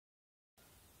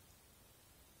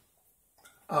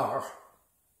our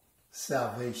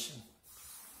salvation,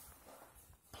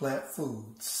 plant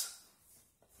foods,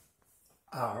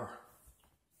 our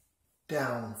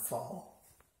downfall,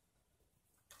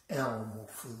 animal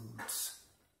foods.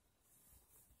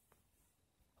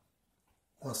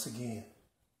 Once again,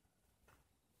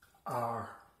 our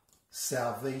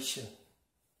salvation,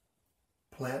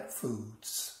 plant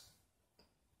foods,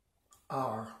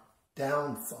 our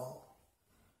downfall,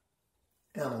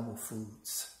 animal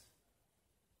foods.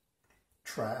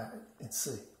 Try it and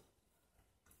see.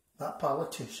 Not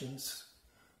politicians,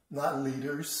 not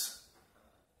leaders,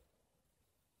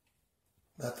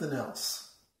 nothing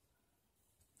else.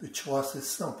 The choice is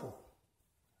simple.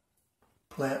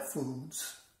 Plant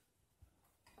foods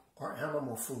or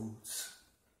animal foods.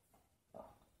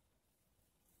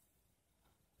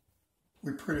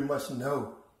 We pretty much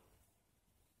know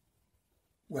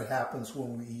what happens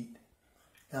when we eat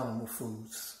animal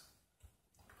foods.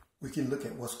 We can look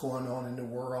at what's going on in the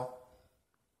world,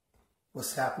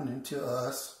 what's happening to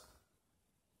us,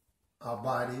 our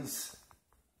bodies,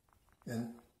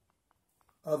 and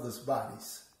others'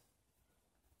 bodies.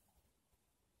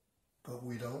 But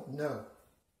we don't know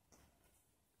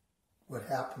what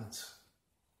happens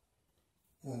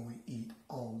when we eat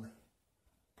only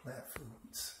plant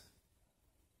foods.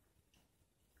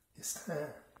 It's time.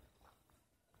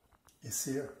 It's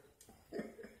here.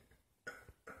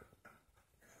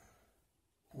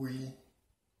 We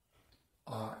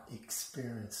are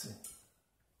experiencing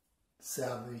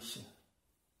salvation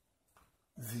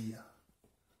via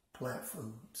plant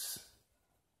foods.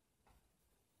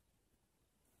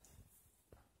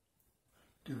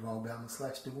 Do wrong balance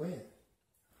likes to win.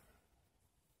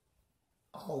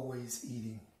 Always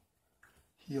eating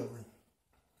healing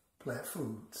plant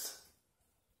foods.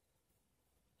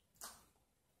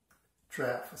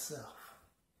 Try it for self.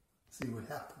 See what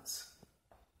happens.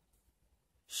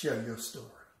 Share your story.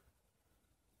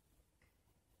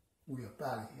 We are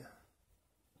out of here.